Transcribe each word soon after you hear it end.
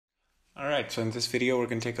Alright, so in this video we're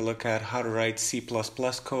going to take a look at how to write C++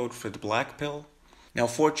 code for the black pill. Now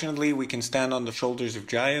fortunately we can stand on the shoulders of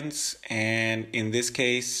giants, and in this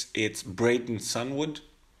case it's Braden Sunwood.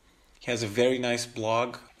 He has a very nice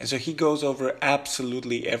blog, and so he goes over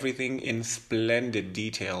absolutely everything in splendid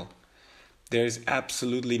detail. There's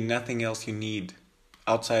absolutely nothing else you need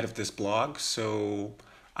outside of this blog, so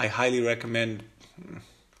I highly recommend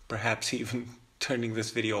perhaps even turning this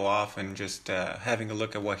video off and just having a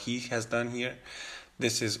look at what he has done here.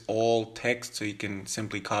 This is all text, so you can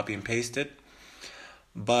simply copy and paste it.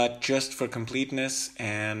 But just for completeness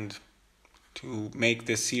and to make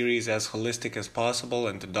this series as holistic as possible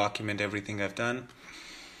and to document everything I've done,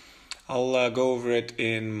 I'll go over it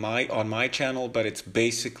on my channel, but it's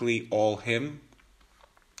basically all him.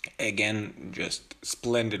 Again, just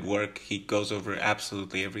splendid work. He goes over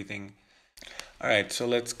absolutely everything. Alright, so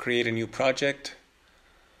let's create a new project,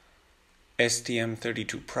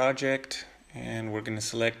 STM32 project, and we're going to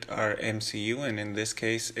select our MCU, and in this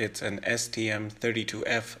case it's an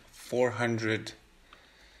STM32F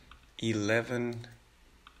 411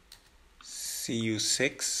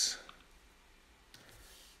 CU6.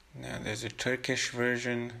 Now there's a Turkish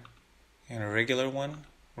version and a regular one.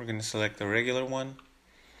 We're going to select the regular one.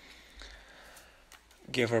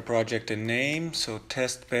 Give our project a name, so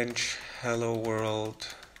testbench hello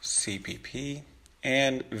world CPP,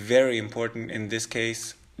 and very important in this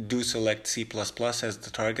case, do select C++ as the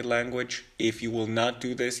target language. If you will not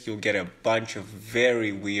do this, you'll get a bunch of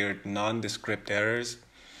very weird nondescript errors,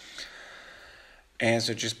 and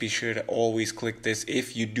so just be sure to always click this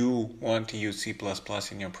if you do want to use C++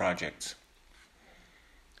 in your projects.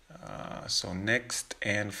 So next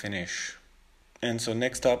and finish. And so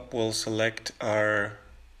next up we'll select our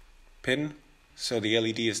pin. So the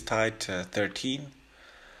LED is tied to 13.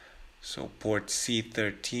 So port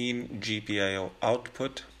C13 GPIO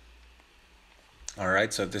output.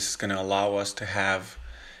 Alright, so this is going to allow us to have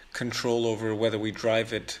control over whether we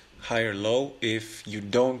drive it high or low. If you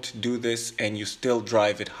don't do this and you still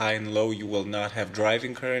drive it high and low, you will not have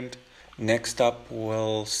driving current. Next up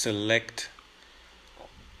we'll select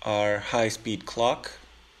our high-speed clock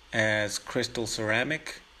as crystal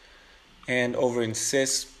ceramic, and over in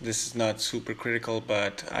sys, this is not super critical,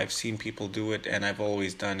 but I've seen people do it and I've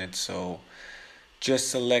always done it, so just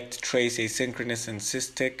select trace asynchronous and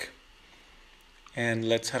systick, and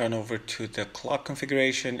let's head on over to the clock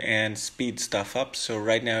configuration and speed stuff up. So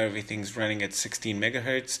right now everything's running at 16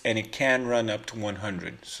 megahertz and it can run up to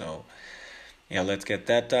 100, so yeah, let's get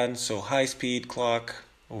that done. So high speed clock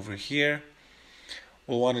over here,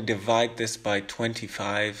 we'll want to divide this by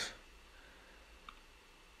 25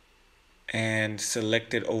 and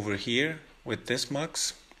select it over here with this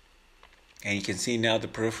mux. And you can see now the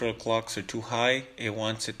peripheral clocks are too high. It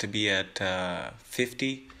wants it to be at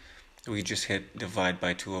 50. We just hit divide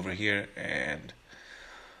by 2 over here, and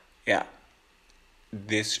yeah,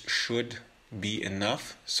 this should be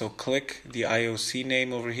enough. So click the IOC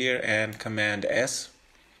name over here and Command S,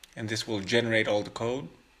 and this will generate all the code.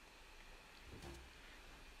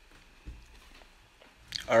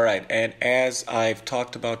 Alright, and as I've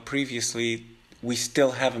talked about previously, we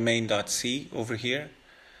still have a main.c over here.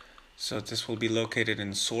 So this will be located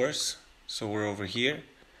in source. So we're over here.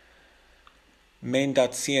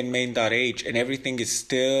 Main.c and main.h, and everything is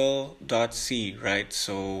still .c, right?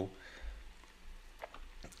 So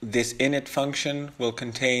this init function will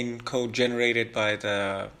contain code generated by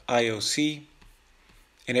the IOC,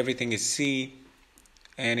 and everything is C,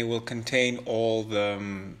 and it will contain all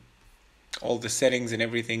the settings and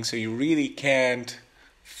everything, so you really can't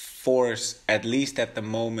force, at least at the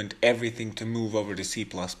moment, everything to move over to C++.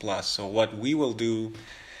 So what we will do,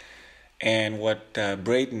 and what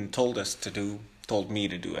Braden told me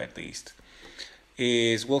to do at least,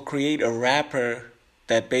 is we'll create a wrapper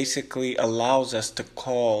that basically allows us to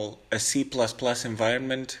call a C++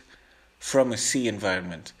 environment from a C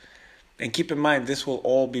environment. And keep in mind, this will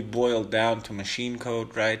all be boiled down to machine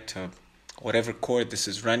code, right? To whatever core this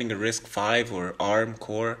is running, a RISC-V or ARM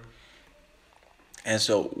core. And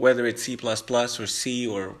so whether it's C++ or C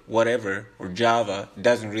or whatever, or Java,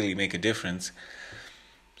 doesn't really make a difference.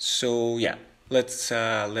 So yeah, let's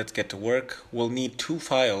get to work. We'll need 2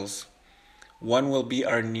 files. One will be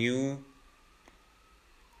our new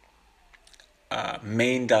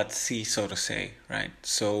main.c, so to say, right?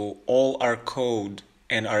 So all our code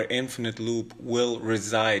and our infinite loop will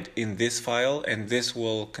reside in this file, and this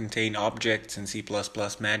will contain objects in C++,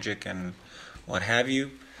 magic, and what have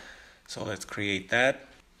you. So let's create that.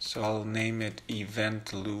 So I'll name it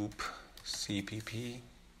event loop cpp.cpp.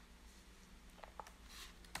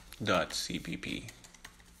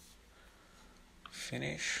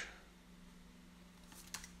 Finish.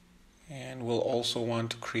 And we'll also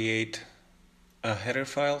want to create a header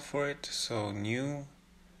file for it. So new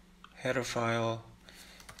header file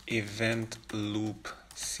event loop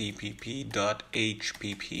cpp.hpp.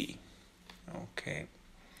 Okay,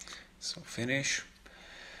 so finish.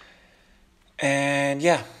 And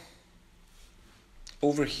yeah,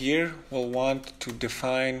 over here we'll want to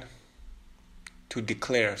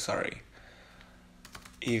declare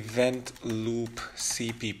event loop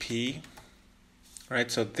cpp. Right,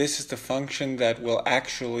 so this is the function that will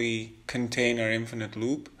actually contain our infinite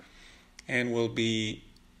loop, and we'll be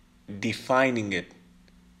defining it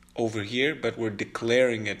over here, but we're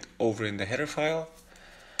declaring it over in the header file.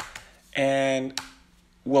 And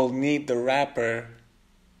we'll need the wrapper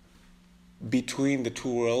between the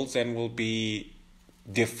two worlds, and we'll be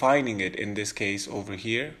defining it in this case over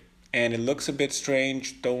here. And it looks a bit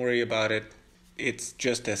strange, don't worry about it. It's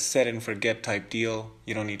just a set and forget type deal.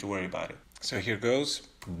 You don't need to worry about it. So here goes,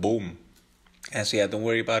 boom. And so yeah, don't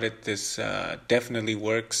worry about it. This definitely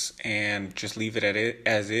works, and just leave it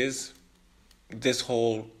as is. This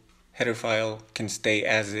whole header file can stay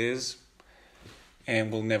as is,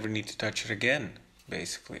 and we'll never need to touch it again,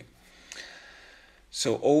 basically.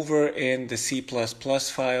 So over in the C++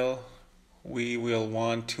 file, we will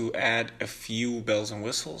want to add a few bells and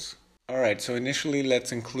whistles. All right, so initially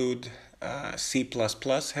let's include C++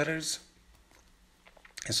 headers.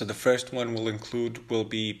 And so the first one will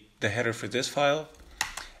be the header for this file.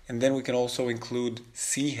 And then we can also include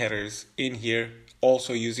C headers in here,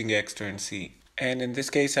 also using extern C. And in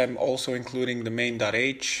this case, I'm also including the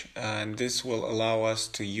main.h, and this will allow us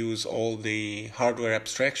to use all the hardware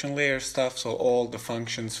abstraction layer stuff. So all the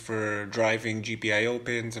functions for driving GPIO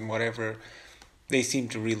pins and whatever, they seem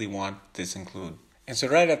to really want this include. And so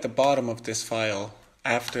right at the bottom of this file,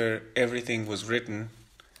 after everything was written,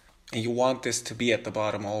 and you want this to be at the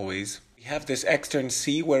bottom always, we have this extern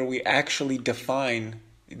C where we actually define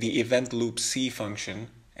the event loop C function.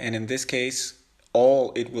 And in this case,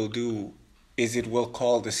 all it will do is it will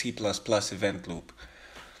call the C++ event loop.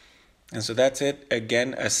 And so that's it.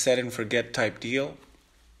 Again, a set and forget type deal.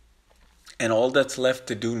 And all that's left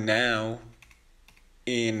to do now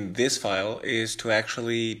in this file is to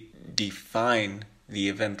actually define the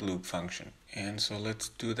event loop function. And so let's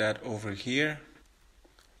do that over here.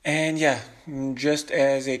 And yeah, just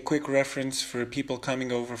as a quick reference for people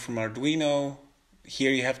coming over from Arduino, here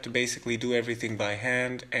you have to basically do everything by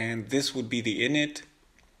hand, and this would be the init.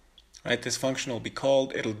 Right, this function will be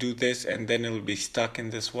called, it'll do this, and then it'll be stuck in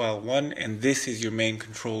this while one, and this is your main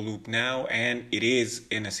control loop now, and it is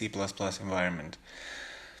in a C++ environment.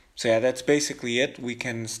 So yeah, that's basically it. We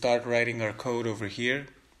can start writing our code over here,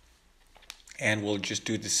 and we'll just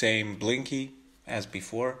do the same blinky as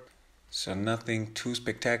before. So nothing too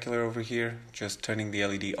spectacular over here, just turning the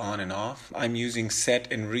LED on and off. I'm using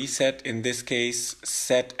set and reset. In this case,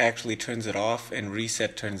 set actually turns it off and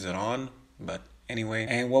reset turns it on, but anyway.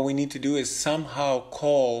 And what we need to do is somehow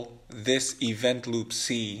call this event loop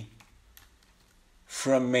C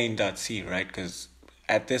from main.c, right? Because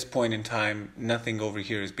at this point in time, nothing over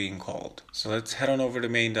here is being called. So let's head on over to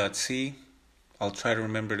main.c. I'll try to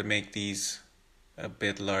remember to make these a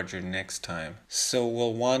bit larger next time. So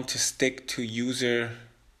we'll want to stick to user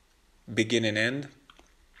begin and end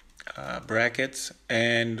brackets,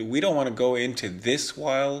 and we don't want to go into this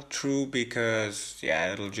while true because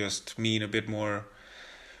yeah, it'll just mean a bit more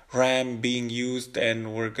RAM being used,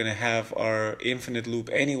 and we're gonna have our infinite loop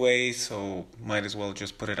anyway, so might as well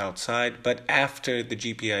just put it outside, but after the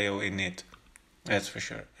GPIO init, that's for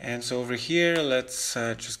sure. And so over here, let's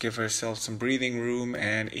just give ourselves some breathing room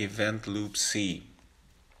and event loop C.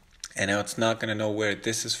 And now it's not going to know where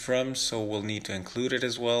this is from, so we'll need to include it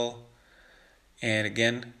as well. And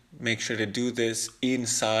again, make sure to do this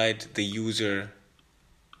inside the user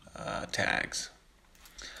tags.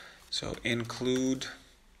 So include,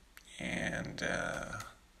 and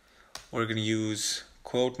we're going to use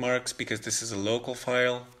quote marks because this is a local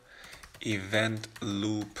file, event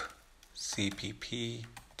loop cpp.hpp.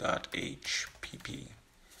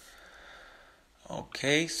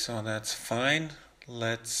 Okay, so that's fine.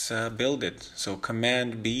 Let's build it. So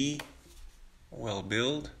command B will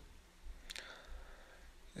build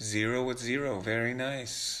 0 with 0. Very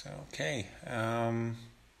nice. Okay.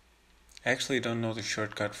 Actually don't know the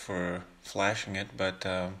shortcut for flashing it, but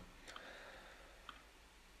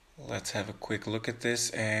let's have a quick look at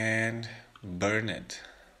this and burn it.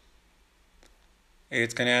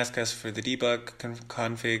 It's going to ask us for the debug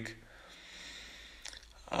config.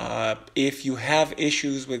 If you have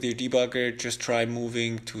issues with your debugger, just try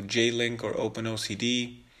moving to JLink or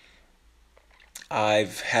OpenOCD.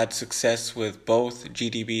 I've had success with both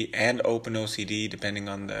GDB and OpenOCD depending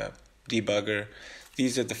on the debugger.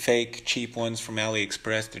 These are the fake cheap ones from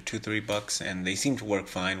AliExpress. They're $2-3 and they seem to work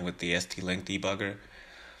fine with the ST-Link debugger.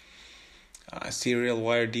 Serial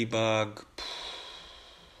wire debug,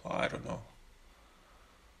 I don't know.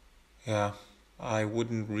 Yeah, I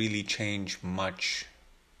wouldn't really change much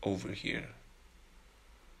over here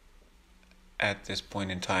at this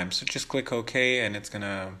point in time. So just click OK and it's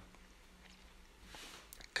gonna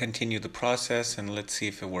continue the process, and let's see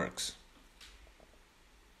if it works.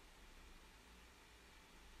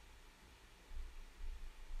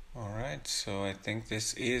 Alright, so I think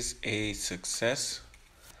this is a success.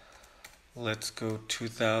 Let's go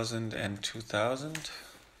 2000 and 2000.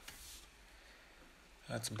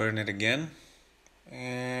 Let's burn it again.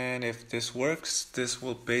 And if this works, this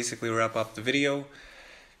will basically wrap up the video.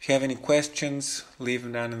 If you have any questions, leave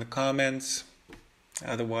them down in the comments.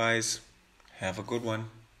 Otherwise, have a good one.